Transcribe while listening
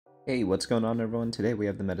Hey, what's going on everyone? Today we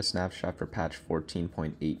have the meta snapshot for patch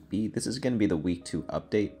 14.8b. This is going to be the week 2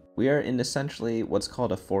 update. We are in essentially what's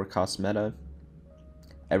called a 4-cost meta.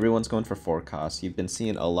 Everyone's going for 4 costs. You've been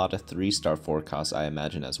seeing a lot of 3-star 4 costs, I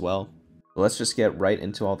imagine, as well. But let's just get right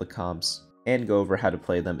into all the comps and go over how to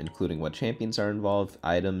play them, including what champions are involved,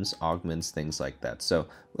 items, augments, things like that. So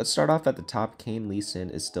let's start off at the top. Kayn Lee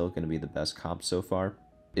Sin is still going to be the best comp so far.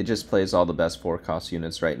 It just plays all the best 4-cost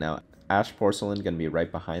units right now. Ashe Porcelain going to be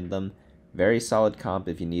right behind them. Very solid comp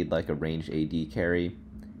if you need like a range AD carry.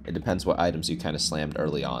 It depends what items you kind of slammed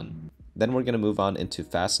early on. Then we're going to move on into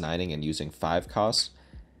fast 9ing and using 5 costs.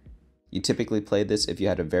 You typically play this if you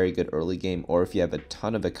had a very good early game or if you have a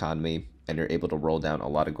ton of economy and you're able to roll down a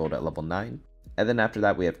lot of gold at level 9. And then after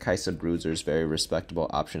that we have Carousel Bruiser's very respectable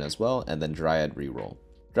option as well, and then Dryad Reroll.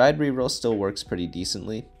 Dryad Reroll still works pretty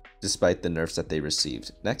decently, despite the nerfs that they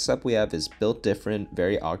received. Next up we have is built different,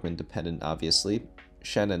 very augment dependent obviously.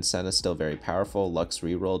 Shen and Senna still very powerful. Lux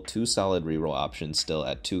Reroll, 2 solid reroll options still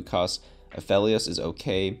at 2 costs. Aphelios is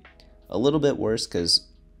okay. A little bit worse because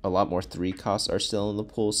a lot more 3 costs are still in the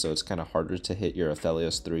pool, so it's kind of harder to hit your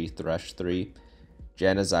Aphelios 3, Thresh 3.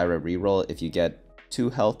 Janna Zyra Reroll, if you get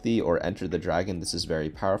too healthy or enter the dragon, this is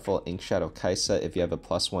very powerful. Inkshadow Kaisa, if you have a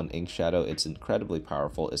 +1 Inkshadow, it's incredibly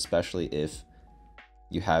powerful, especially if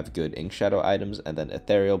you have good Inkshadow items. And then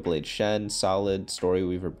Ethereal Blade Shen, solid.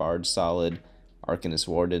 Storyweaver Bard, solid. Arcanist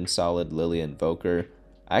Warden, solid. Lillia Invoker.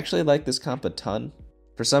 I actually like this comp a ton.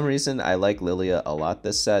 For some reason, I like Lillia a lot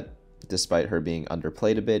this set, despite her being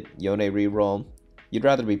underplayed a bit. Yone Reroll. You'd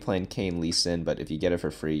rather be playing Kayn Lee Sin, but if you get it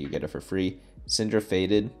for free, you get it for free. Syndra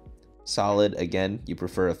Faded, solid. Again, you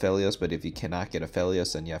prefer Aphelios, but if you cannot get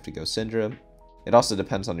Aphelios, then you have to go Syndra. It also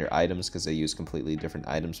depends on your items because they use completely different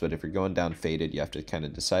items, but if you're going down Faded, you have to kind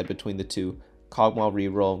of decide between the two. Kog'Maw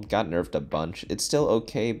Reroll got nerfed a bunch. It's still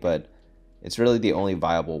okay, but it's really the only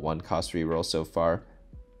viable 1-cost reroll so far.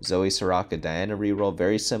 Zoe Soraka Diana Reroll,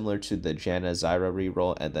 very similar to the Janna Zyra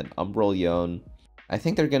Reroll, and then Umbral Yone. I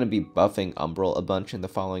think they're going to be buffing Umbral a bunch in the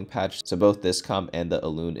following patch, so both this comp and the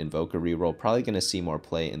Alune Invoker Reroll probably going to see more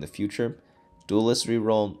play in the future. Duelist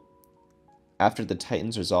Reroll, after the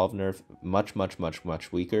Titan's Resolve nerf,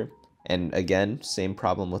 much weaker. And again, same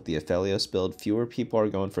problem with the Aphelios build. Fewer people are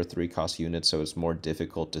going for 3-cost units, so it's more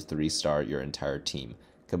difficult to 3-star your entire team.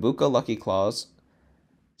 Kobuko Lucky Claws,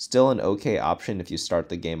 still an okay option if you start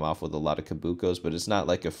the game off with a lot of Kobukos, but it's not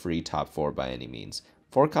like a free top 4 by any means.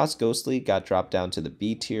 4-cost Ghostly got dropped down to the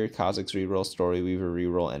B tier. Kha'Zix Reroll, Storyweaver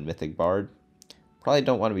Reroll, and Mythic Bard. Probably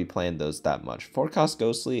don't want to be playing those that much. 4-cost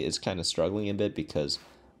Ghostly is kind of struggling a bit because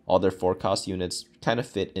all their 4-cost units kind of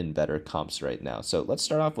fit in better comps right now. So let's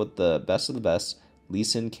start off with the best of the best, Lee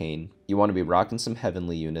Sin Kayn. You want to be rocking some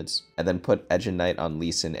heavenly units, and then put Edge and Knight on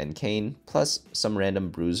Lee Sin and Kayn, plus some random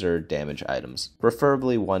bruiser damage items,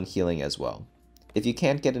 preferably 1 healing as well. If you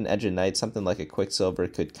can't get an Edge and Knight, something like a Quicksilver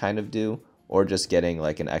could kind of do, or just getting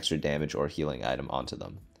like an extra damage or healing item onto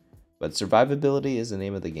them. But survivability is the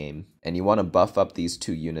name of the game, and you want to buff up these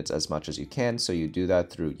 2 units as much as you can, so you do that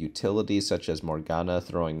through utilities such as Morgana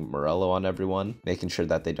throwing Morello on everyone, making sure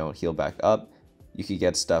that they don't heal back up. You could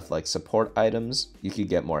get stuff like support items, you could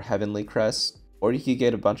get more heavenly crests, or you could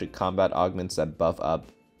get a bunch of combat augments that buff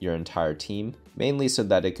up your entire team, mainly so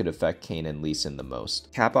that it could affect Kayn and Lee Sin the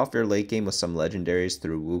most. Cap off your late game with some legendaries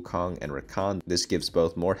through Wukong and Rakan. This gives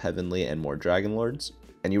both more heavenly and more dragon lords,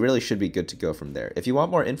 and you really should be good to go from there. If you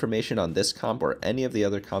want more information on this comp or any of the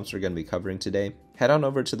other comps we're going to be covering today, head on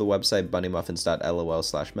over to the website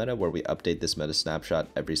bunnymuffins.lol/meta, where we update this meta snapshot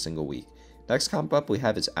every single week. Next comp up we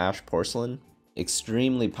have is Ashe Porcelain.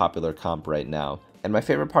 Extremely popular comp right now, and my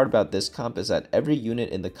favorite part about this comp is that every unit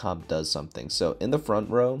in the comp does something. So in the front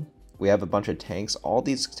row we have a bunch of tanks. All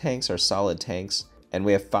these tanks are solid tanks, and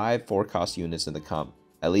we have 5 4-cost units in the comp,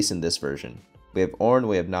 at least in this version. We have Ornn,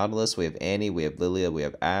 we have Nautilus, we have Annie, we have Lillia, we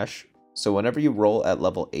have Ashe. So whenever you roll at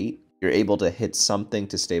level 8, you're able to hit something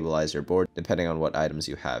to stabilize your board, depending on what items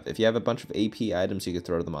you have. If you have a bunch of AP items, you can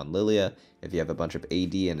throw them on Lillia. If you have a bunch of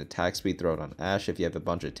AD and attack speed, throw it on Ashe. If you have a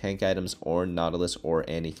bunch of tank items, Ornn, Nautilus, or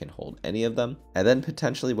Annie can hold any of them. And then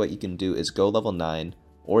potentially what you can do is go level 9,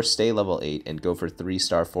 or stay level 8 and go for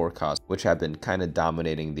 3-star 4-cost, which have been kind of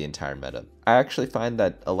dominating the entire meta. I actually find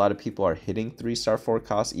that a lot of people are hitting 3-star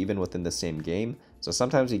 4-cost even within the same game, so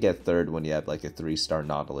sometimes you get third when you have like a 3-star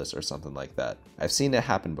Nautilus or something like that. I've seen it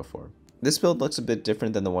happen before. This build looks a bit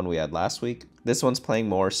different than the one we had last week. This one's playing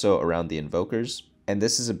more so around the Invokers, and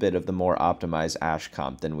this is a bit of the more optimized Ashe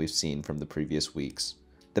comp than we've seen from the previous weeks.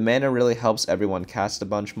 The mana really helps everyone cast a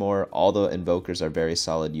bunch more. All the Invokers are very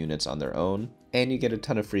solid units on their own, and you get a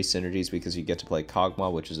ton of free synergies because you get to play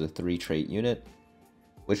Kog'Maw, which is a 3-trait unit,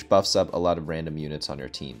 which buffs up a lot of random units on your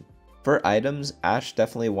team. For items, Ashe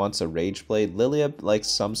definitely wants a Rage Blade. Lillia likes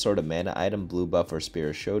some sort of mana item, blue buff or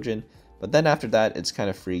Spear of Shojin, but then after that, it's kind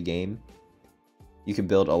of free game. You can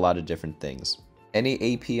build a lot of different things. Any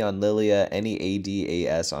AP on Lillia, any AD,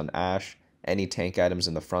 AS on Ashe, any tank items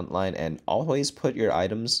in the front line, and always put your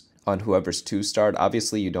items on whoever's 2-starred.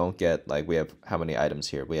 Obviously, you don't get, like, we have how many items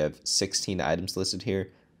here? We have 16 items listed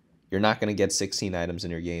here. You're not going to get 16 items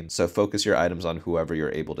in your game, so focus your items on whoever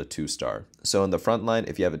you're able to 2-star. So in the front line,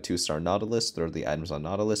 if you have a 2-star Nautilus, throw the items on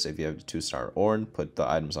Nautilus. If you have a 2-star Ornn, put the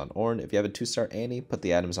items on Ornn. If you have a 2-star Annie, put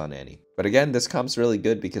the items on Annie. But again, this comp's really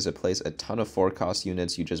good because it plays a ton of 4-cost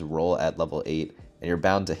units. You just roll at level 8, and you're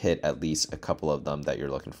bound to hit at least a couple of them that you're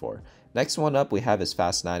looking for. Next one up we have is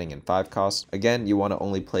Fast 9ing and 5-cost. Again, you want to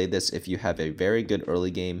only play this if you have a very good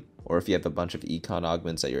early game, or if you have a bunch of econ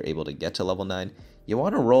augments that you're able to get to level 9. You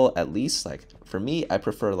want to roll at least, like, for me, I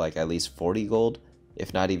prefer like at least 40 gold,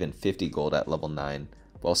 if not even 50 gold at level 9,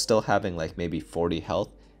 while still having like maybe 40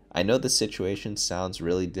 health. I know the situation sounds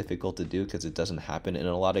really difficult to do because it doesn't happen in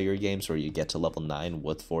a lot of your games where you get to level 9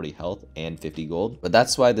 with 40 health and 50 gold, but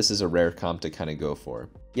that's why this is a rare comp to kind of go for.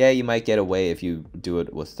 Yeah, you might get away if you do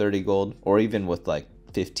it with 30 gold or even with like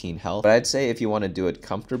 15 health, but I'd say if you want to do it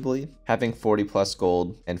comfortably, having 40 plus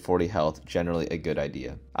gold and 40 health, generally a good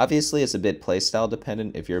idea. Obviously, it's a bit playstyle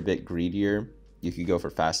dependent. If you're a bit greedier, you could go for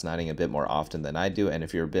Fast 9ing a bit more often than I do, and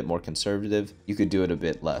if you're a bit more conservative, you could do it a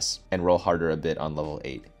bit less and roll harder a bit on level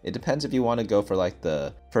 8. It depends if you want to go for like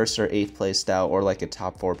the 1st or 8th play style or like a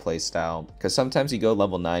top 4 play style, because sometimes you go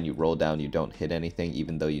level 9, you roll down, you don't hit anything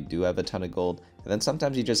even though you do have a ton of gold, and then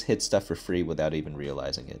sometimes you just hit stuff for free without even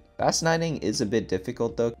realizing it. Fast 9ing is a bit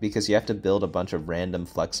difficult though, because you have to build a bunch of random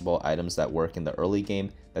flexible items that work in the early game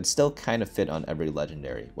that still kind of fit on every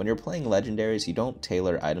legendary. When you're playing legendaries, you don't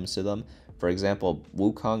tailor items to them. For example,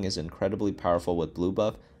 Wukong is incredibly powerful with blue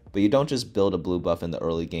buff, but you don't just build a blue buff in the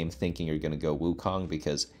early game thinking you're going to go Wukong,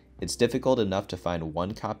 because it's difficult enough to find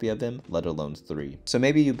 1 copy of him, let alone 3. So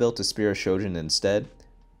maybe you built a Spear of Shojin instead,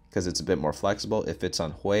 because it's a bit more flexible. It fits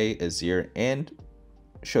on Hui, Azir, and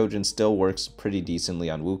Shojin still works pretty decently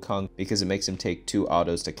on Wukong because it makes him take 2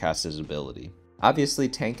 autos to cast his ability. Obviously,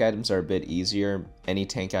 tank items are a bit easier. Any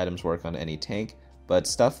tank items work on any tank, but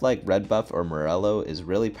stuff like Red Buff or Morello is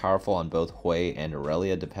really powerful on both Hui and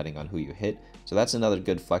Aurelia depending on who you hit, so that's another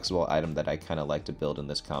good flexible item that I kind of like to build in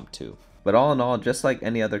this comp too. But all in all, just like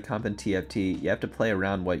any other comp in TFT, you have to play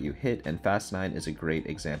around what you hit, and Fast 9 is a great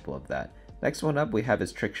example of that. Next one up we have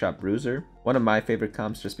is Trickshot Bruiser, one of my favorite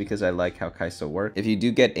comps just because I like how Kai'Sa works. If you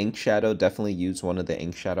do get Inkshadow, definitely use one of the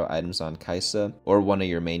Inkshadow items on Kai'Sa, or one of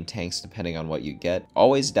your main tanks depending on what you get.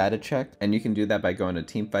 Always data check, and you can do that by going to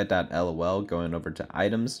teamfight.lol, going over to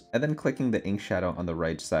items, and then clicking the Inkshadow on the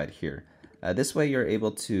right side here. This way you're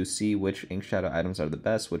able to see which Inkshadow items are the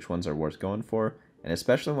best, which ones are worth going for, and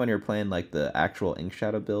especially when you're playing like the actual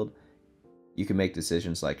Inkshadow build, you can make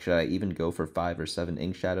decisions like, should I even go for 5 or 7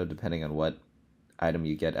 Inkshadow depending on what item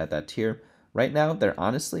you get at that tier. Right now, they're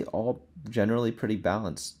honestly all generally pretty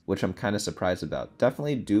balanced, which I'm kind of surprised about.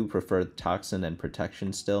 Definitely do prefer Toxin and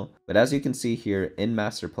Protection still, but as you can see here in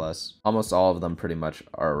Master Plus, almost all of them pretty much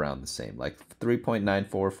are around the same. Like 3.94,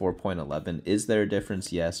 4.11, is there a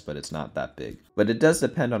difference? Yes, but it's not that big. But it does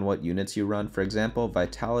depend on what units you run. For example,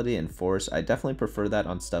 Vitality and Force, I definitely prefer that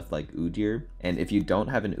on stuff like Udyr, and if you don't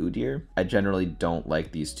have an Udyr, I generally don't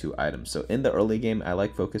like these 2 items. So in the early game, I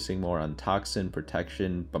like focusing more on Toxin,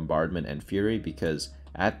 Protection, Bombardment, and Fury, because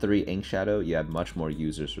at 3 Inkshadow, you have much more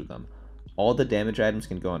users for them. All the damage items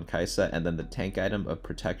can go on Kai'Sa, and then the tank item of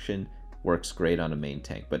Protection works great on a main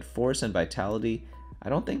tank. But Force and Vitality, I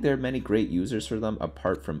don't think there are many great users for them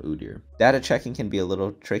apart from Udyr. Data checking can be a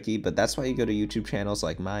little tricky, but that's why you go to YouTube channels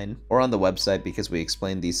like mine, or on the website, because we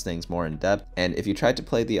explain these things more in depth. And if you try to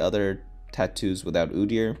play the other tattoos without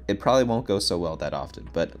Udyr, it probably won't go so well that often.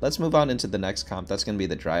 But let's move on into the next comp. That's going to be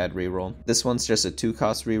the Dryad Reroll. This one's just a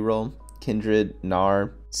 2-cost reroll. Kindred,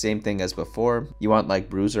 Gnar, same thing as before. You want like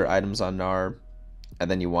Bruiser items on Gnar,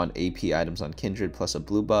 and then you want AP items on Kindred plus a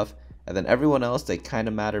blue buff. And then everyone else, they kind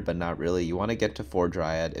of matter, but not really. You want to get to 4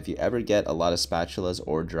 Dryad. If you ever get a lot of Spatulas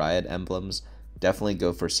or Dryad emblems, definitely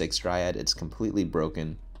go for 6 Dryad. It's completely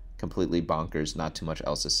broken, completely bonkers, not too much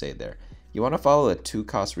else to say there. You want to follow a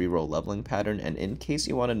 2-cost reroll leveling pattern, and in case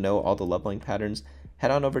you want to know all the leveling patterns,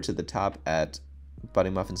 head on over to the top at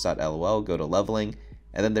buddymuffins.lol, go to leveling,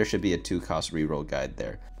 and then there should be a 2-cost reroll guide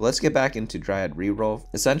there. But let's get back into Dryad Reroll.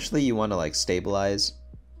 Essentially, you want to like stabilize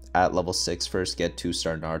at level 6 first, get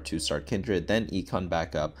 2-star Gnar, 2-star Kindred, then econ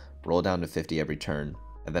back up, roll down to 50 every turn,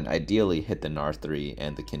 and then ideally hit the Gnar 3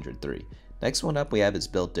 and the Kindred 3. Next one up we have is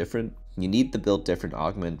Built Different. You need the build different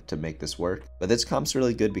augment to make this work, but this comp's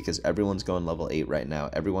really good because everyone's going level 8 right now.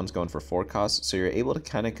 Everyone's going for 4 costs, so you're able to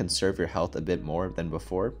kind of conserve your health a bit more than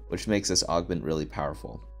before, which makes this augment really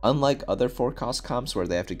powerful. Unlike other 4 cost comps where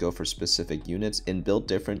they have to go for specific units, in build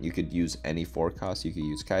different you could use any 4 cost. You could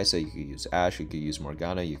use Kai'Sa, you could use Ashe, you could use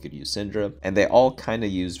Morgana, you could use Syndra, and they all kind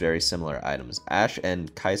of use very similar items. Ashe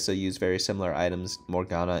and Kai'Sa use very similar items.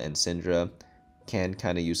 Morgana and Syndra can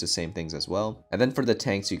kind of use the same things as well. And then for the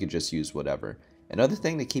tanks, you could just use whatever. Another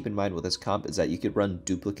thing to keep in mind with this comp is that you could run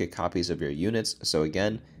duplicate copies of your units. So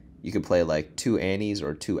again, you could play like 2 Annies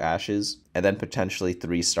or 2 Ashes and then potentially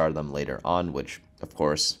 3-star them later on, which of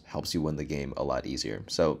course helps you win the game a lot easier.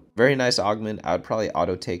 So very nice augment. I would probably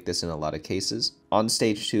auto take this in a lot of cases. On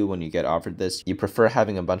stage 2, when you get offered this, you prefer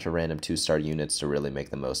having a bunch of random 2-star units to really make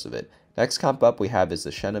the most of it. Next comp up we have is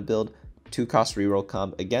the Shen build. 2-cost reroll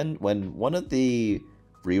comp. Again, when one of the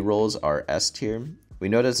rerolls are S tier, we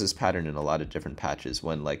notice this pattern in a lot of different patches.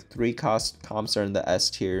 When like 3-cost comps are in the S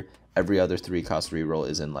tier, every other 3-cost reroll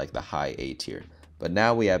is in like the high A tier. But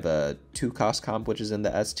now we have a 2-cost comp which is in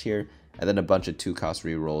the S tier, and then a bunch of 2-cost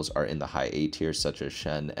rerolls are in the high A tier, such as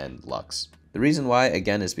Shen and Lux. The reason why,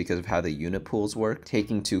 again, is because of how the unit pools work.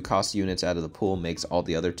 Taking 2-cost units out of the pool makes all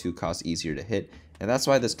the other 2 costs easier to hit, and that's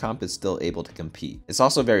why this comp is still able to compete. It's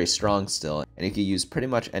also very strong still, and you can use pretty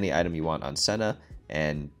much any item you want on Senna,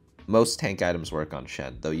 and most tank items work on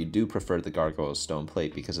Shen, though you do prefer the Gargoyle Stone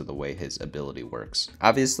Plate because of the way his ability works.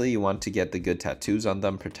 Obviously, you want to get the good tattoos on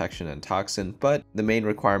them, Protection and Toxin, but the main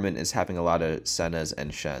requirement is having a lot of Sennas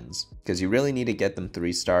and Shens, because you really need to get them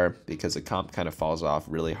 3-star, because the comp kind of falls off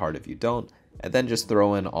really hard if you don't, and then just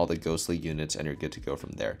throw in all the ghostly units and you're good to go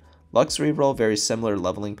from there. Lux Reroll, very similar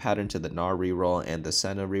leveling pattern to the Gnar Reroll and the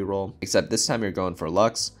Senna Reroll, except this time you're going for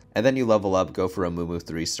Lux, and then you level up, go for a Mumu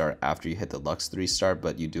 3-star after you hit the Lux 3-star,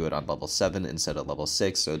 but you do it on level 7 instead of level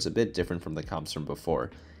 6, so it's a bit different from the comps from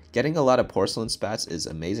before. Getting a lot of Porcelain spats is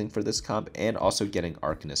amazing for this comp, and also getting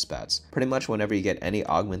Arcanist spats. Pretty much whenever you get any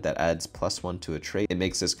augment that adds +1 to a trait, it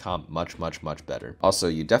makes this comp much better. Also,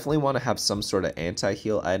 you definitely want to have some sort of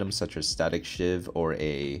anti-heal item such as Static Shiv or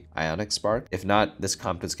a Ionic Spark. If not, this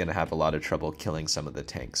comp is going to have a lot of trouble killing some of the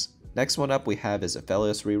tanks. Next one up we have is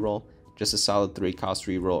Aphelios Reroll. Just a solid 3-cost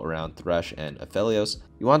reroll around Thresh and Aphelios.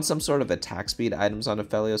 You want some sort of attack speed items on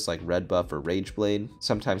Aphelios like Red Buff or Rage Blade,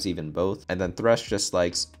 sometimes even both, and then Thresh just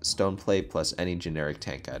likes Stone Plate plus any generic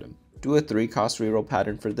tank item. Do a 3-cost reroll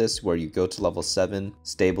pattern for this where you go to level 7,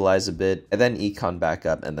 stabilize a bit, and then econ back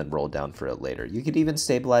up and then roll down for it later. You could even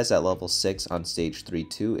stabilize at level 6 on stage 3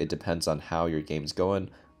 too. It depends on how your game's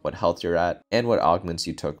going, what health you're at, and what augments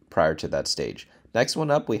you took prior to that stage. Next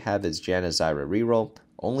one up we have is Janna Zyra Reroll.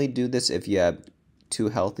 Only do this if you have 2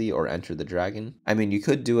 healthy or enter the dragon. I mean, you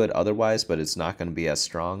could do it otherwise, but it's not going to be as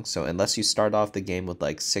strong. So unless you start off the game with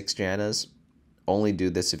like 6 Jannas, only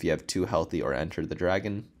do this if you have 2 healthy or enter the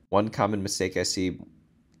dragon. One common mistake I see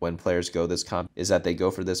when players go this comp is that they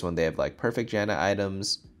go for this when they have like perfect Janna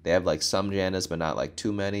items. They have like some Jannas, but not like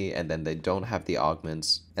too many, and then they don't have the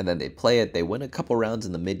augments. And then they play it, they win a couple rounds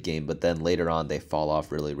in the mid game, but then later on they fall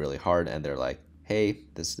off really hard, and they're like, hey,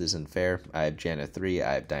 this isn't fair. I have Janna 3,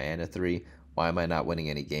 I have Diana 3. Why am I not winning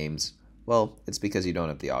any games? Well, it's because you don't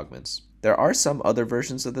have the augments. There are some other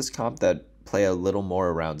versions of this comp that play a little more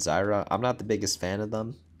around Zyra. I'm not the biggest fan of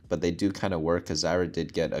them, but they do kind of work because Zyra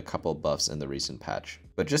did get a couple buffs in the recent patch.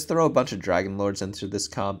 But just throw a bunch of Dragon Lords into this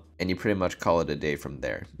comp, and you pretty much call it a day from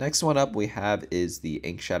there. Next one up we have is the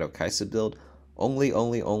Inkshadow Kai'Sa build.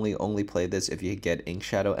 Only play this if you get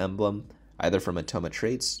Inkshadow emblem, either from Atoma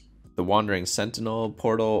traits, the Wandering Sentinel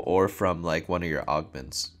portal, or from like one of your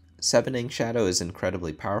augments. 7 Inkshadow is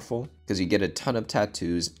incredibly powerful because you get a ton of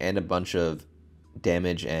tattoos and a bunch of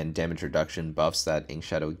damage and damage reduction buffs that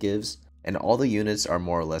Inkshadow gives, and all the units are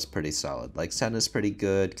more or less pretty solid. Like Senna's pretty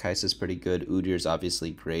good, Kai'Sa's pretty good, Udyr's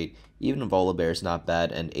obviously great, even Volibear's not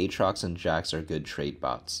bad, and Aatrox and Jax are good trait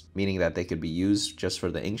bots, meaning that they could be used just for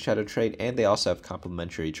the Inkshadow trait, and they also have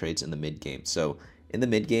complementary traits in the mid game. So in the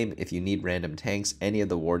mid game, if you need random tanks, any of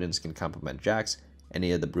the Wardens can complement Jax,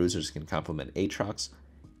 any of the Bruisers can complement Aatrox,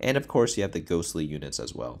 and of course you have the ghostly units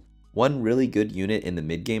as well. One really good unit in the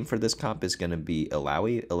mid game for this comp is going to be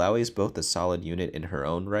Illaoi. Illaoi is both a solid unit in her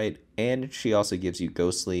own right, and she also gives you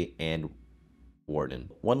ghostly and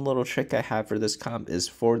Warden. One little trick I have for this comp is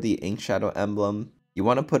for the Inkshadow emblem, you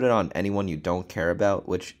want to put it on anyone you don't care about,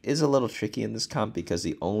 which is a little tricky in this comp because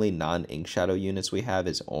the only non-Inkshadow units we have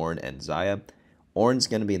is Ornn and Xayah. Ornn's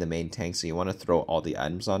going to be the main tank, so you want to throw all the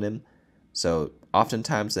items on him. So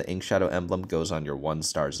oftentimes the Inkshadow emblem goes on your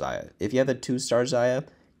 1-star Xayah. If you have a 2-star Xayah,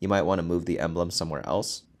 you might want to move the emblem somewhere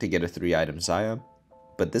else to get a 3-item Xayah.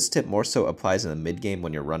 but this tip more so applies in the mid game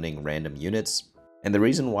when you're running random units. And the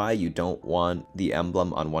reason why you don't want the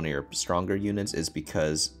emblem on one of your stronger units is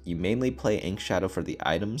because you mainly play Inkshadow for the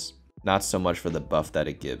items, not so much for the buff that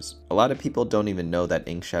it gives. A lot of people don't even know that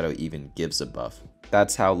Inkshadow even gives a buff.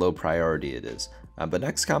 That's how low priority it is. But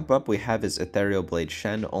next comp up we have is Ethereal Blade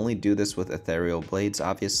Shen. Only do this with Ethereal Blades,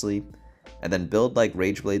 obviously. And then build like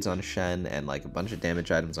Rage Blades on Shen and like a bunch of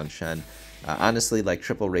damage items on Shen. Honestly, like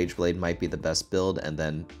triple Rage Blade might be the best build, and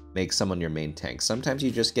then make someone your main tank. Sometimes you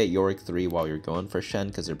just get Yorick 3 while you're going for Shen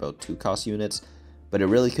because they're both 2-cost units, but it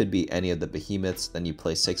really could be any of the behemoths. Then you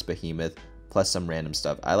play 6 behemoth plus some random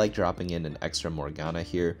stuff. I like dropping in an extra Morgana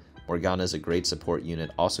here. Morgana is a great support unit,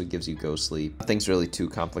 also gives you Ghostly. Nothing's really too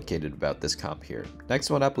complicated about this comp here. Next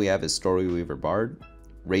one up we have is Storyweaver Bard.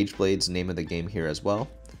 Rage Blade's name of the game here as well.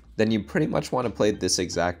 Then you pretty much want to play this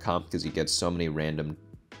exact comp because you get so many random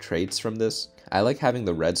traits from this. I like having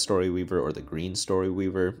the red Storyweaver or the green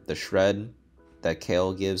Storyweaver. The shred that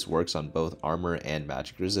Kale gives works on both armor and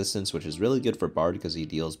magic resistance, which is really good for Bard because he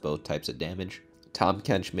deals both types of damage. Tahm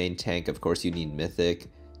Kench main tank, of course you need Mythic.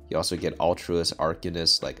 You also get Altruist,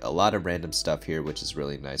 Arcanist, like a lot of random stuff here, which is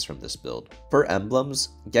really nice from this build. For emblems,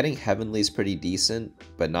 getting Heavenly is pretty decent,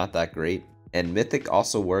 but not that great. And Mythic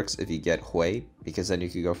also works if you get Hui, because then you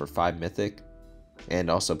could go for 5 Mythic and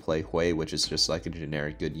also play Hui, which is just like a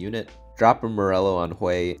generic good unit. Drop a Morello on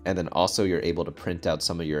Hui, and then also you're able to print out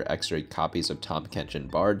some of your X-ray copies of Tahm Kench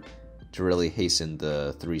and Bard to really hasten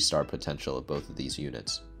the 3-star potential of both of these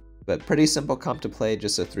units. But pretty simple comp to play,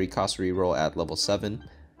 just a 3-cost reroll at level 7.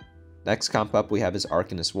 Next comp up we have is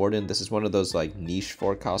Arcanist Warden. This is one of those like niche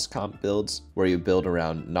 4-cost comp builds where you build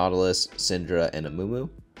around Nautilus, Syndra, and Amumu.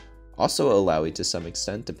 Also Alawi to some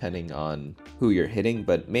extent depending on who you're hitting,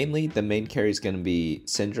 but mainly the main carry is going to be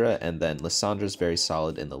Syndra, and then Lissandra's very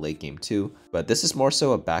solid in the late game too. But this is more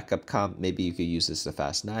so a backup comp. Maybe you could use this to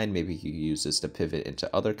fast 9, maybe you could use this to pivot into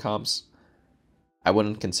other comps. I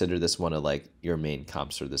wouldn't consider this one of like your main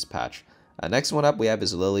comps for this patch. Next one up we have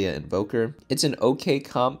is Lillia Invoker. It's an okay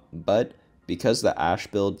comp, but because the Ashe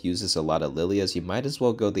build uses a lot of Lilias, you might as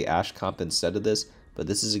well go the Ashe comp instead of this. But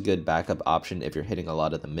this is a good backup option if you're hitting a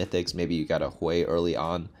lot of the mythics. Maybe you got a Hui early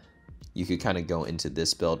on. You could kind of go into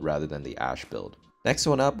this build rather than the Ashe build. Next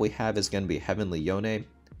one up we have is going to be Heavenly Yone.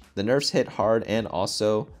 The nerfs hit hard, and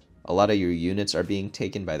also a lot of your units are being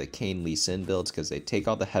taken by the Kayn Lee Sin builds because they take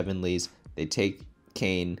all the Heavenlies, they take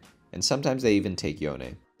Kayn, and sometimes they even take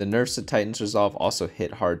Yone. The nerfs to Titan's Resolve also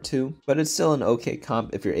hit hard too, but it's still an okay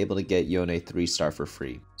comp if you're able to get Yone 3-star for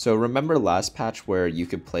free. So remember last patch where you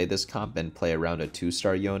could play this comp and play around a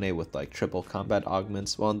 2-star Yone with like triple combat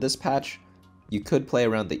augments? Well, in this patch, you could play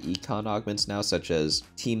around the econ augments now, such as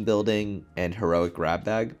team building and heroic grab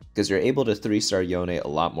bag, because you're able to 3-star Yone a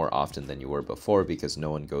lot more often than you were before because no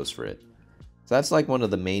one goes for it. So that's like one of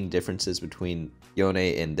the main differences between Yone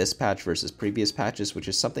in this patch versus previous patches, which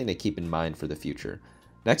is something to keep in mind for the future.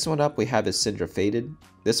 Next one up we have is Syndra Faded.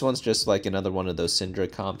 This one's just like another one of those Syndra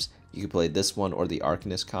comps. You can play this one or the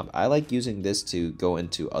Arcanist comp. I like using this to go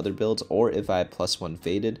into other builds, or if I have +1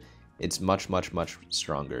 Faded, it's much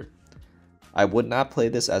stronger. I would not play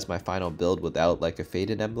this as my final build without like a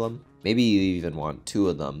Faded emblem. Maybe you even want 2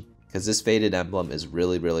 of them, because this Faded emblem is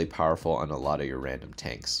really powerful on a lot of your random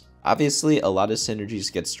tanks. Obviously, a lot of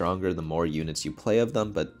synergies get stronger the more units you play of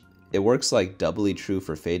them, but it works like doubly true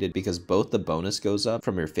for Faded because both the bonus goes up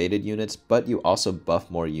from your Faded units, but you also buff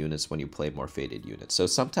more units when you play more Faded units. So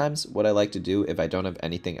sometimes what I like to do if I don't have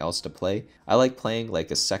anything else to play, I like playing like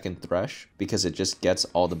a second Thresh because it just gets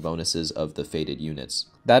all the bonuses of the Faded units.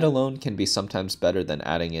 That alone can be sometimes better than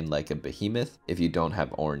adding in like a Behemoth if you don't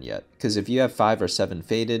have Ornn yet. Because if you have 5 or 7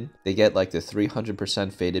 Faded, they get like the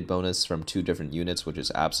 300% Faded bonus from 2 different units, which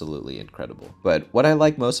is absolutely incredible. But what I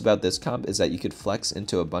like most about this comp is that you could flex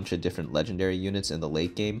into a bunch of different legendary units in the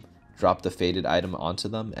late game, drop the Faded item onto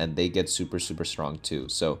them, and they get super strong too.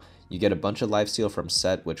 So you get a bunch of lifesteal from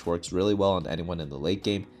Set, which works really well on anyone in the late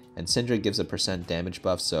game, and Syndra gives a % damage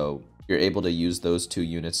buff, so you're able to use those 2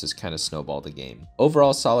 units to kind of snowball the game.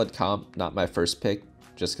 Overall, solid comp, not my first pick,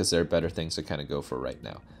 just because there are better things to kind of go for right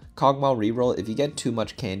now. Kog'Maw Reroll, if you get too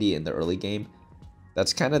much candy in the early game,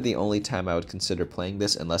 that's kind of the only time I would consider playing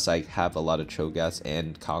this unless I have a lot of Cho'Gaths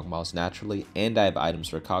and Kog'Maws naturally, and I have items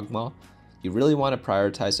for Kog'Maw. You really want to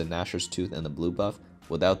prioritize the Nashor's Tooth and the blue buff.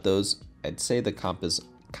 Without those, I'd say the comp is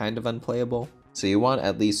kind of unplayable. So you want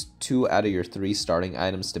at least 2 out of your 3 starting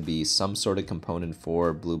items to be some sort of component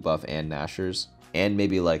for blue buff and Nashors, and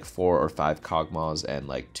maybe like 4 or 5 Kog'Maws and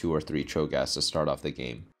like 2 or 3 Cho'Gaths to start off the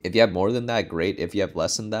game. If you have more than that, great. If you have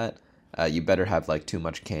less than that, you better have like too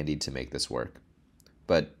much candy to make this work.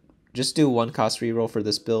 But just do 1 cost reroll for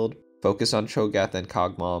this build. Focus on Cho'Gath and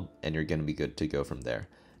Kog'Maw, and you're going to be good to go from there.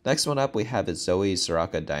 Next one up, we have is Zoe,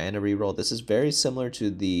 Soraka, Diana reroll. This is very similar to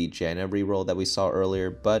the Janna reroll that we saw earlier,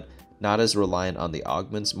 but not as reliant on the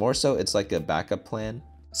augments. More so, it's like a backup plan.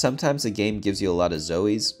 Sometimes the game gives you a lot of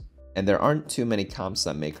Zoes, and there aren't too many comps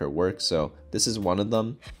that make her work, so this is one of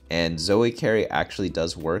them. And Zoe carry actually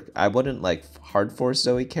does work. I wouldn't like hard force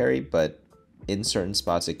Zoe carry, but in certain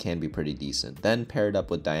spots it can be pretty decent. Then paired up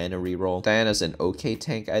with Diana reroll. Diana's an okay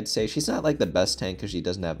tank, I'd say. She's not like the best tank because she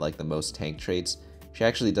doesn't have like the most tank traits. She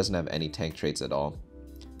actually doesn't have any tank traits at all.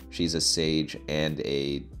 She's a Sage and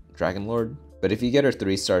a Dragon Lord. But if you get her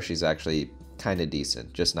 3-star, she's actually kind of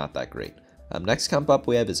decent, just not that great. Next comp up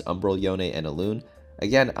we have is Umbral, Yone, and Alune.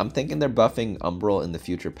 Again, I'm thinking they're buffing Umbral in the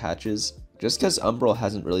future patches, just because Umbral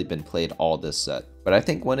hasn't really been played all this set. But I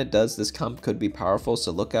think when it does, this comp could be powerful,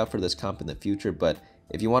 so look out for this comp in the future. But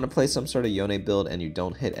if you want to play some sort of Yone build and you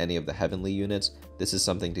don't hit any of the heavenly units, this is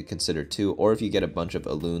something to consider too, or if you get a bunch of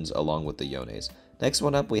Alunes along with the Yones. Next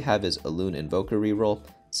one up we have is Alune Invoker reroll.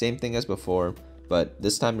 Same thing as before, but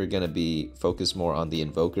this time you're going to be focused more on the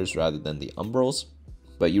Invokers rather than the Umbrals.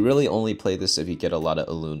 But you really only play this if you get a lot of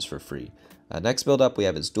Alunes for free. Next build up we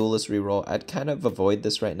have is Duelist reroll. I'd kind of avoid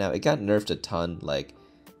this right now. It got nerfed a ton. Like,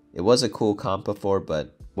 it was a cool comp before,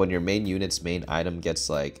 but when your main unit's main item gets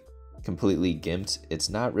like completely gimped, it's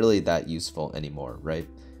not really that useful anymore, right?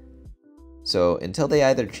 So until they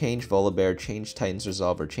either change Volibear, change Titan's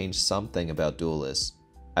Resolve, or change something about Duelists,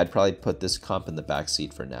 I'd probably put this comp in the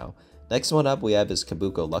backseat for now. Next one up we have is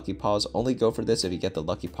Kobuko Lucky Paws. Only go for this if you get the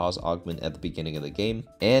Lucky Paws augment at the beginning of the game.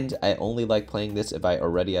 And I only like playing this if I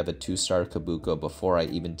already have a 2-star Kobuko before I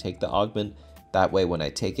even take the augment. That way when I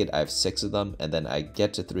take it, I have 6 of them, and then I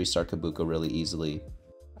get to 3-star Kobuko really easily.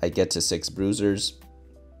 I get to 6 Bruisers,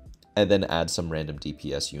 and then add some random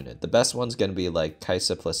DPS unit. The best one's going to be like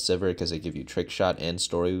Kai'Sa plus Sivir because they give you Trickshot and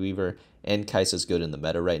Storyweaver, and Kai'Sa's good in the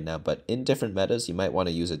meta right now, but in different metas, you might want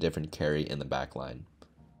to use a different carry in the backline.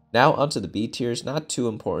 Now onto the B tiers, not too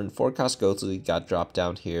important. Forecast Ghostly got dropped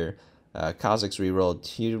down here. Kha'Zix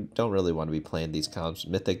reroll, you don't really want to be playing these comps.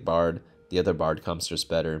 Mythic Bard, the other Bard comps are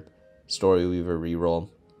better. Storyweaver reroll.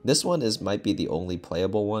 This one might be the only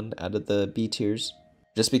playable one out of the B tiers.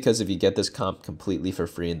 Just because if you get this comp completely for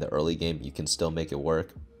free in the early game, you can still make it work.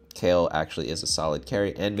 Kale actually is a solid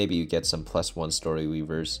carry, and maybe you get some +1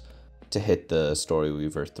 Storyweavers to hit the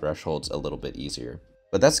Storyweaver thresholds a little bit easier.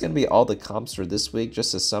 But that's going to be all the comps for this week.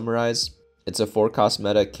 Just to summarize, it's a 4-cost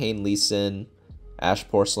meta. Kayn, Lee Sin, Ashe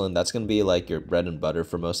Porcelain, that's going to be like your bread and butter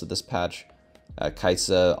for most of this patch.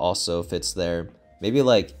 Kai'Sa also fits there. Maybe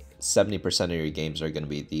like 70% of your games are going to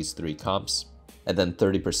be these 3 comps. And then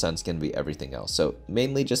 30% is going to be everything else. So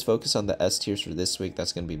mainly just focus on the S tiers for this week.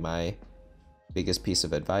 That's going to be my biggest piece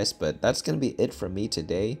of advice. But that's going to be it from me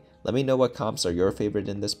today. Let me know what comps are your favorite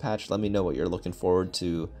in this patch. Let me know what you're looking forward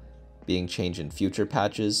to being changed in future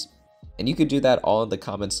patches. And you could do that all in the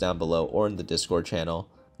comments down below or in the Discord channel.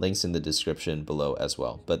 Links in the description below as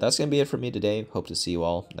well. But that's going to be it for me today. Hope to see you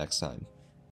all next time.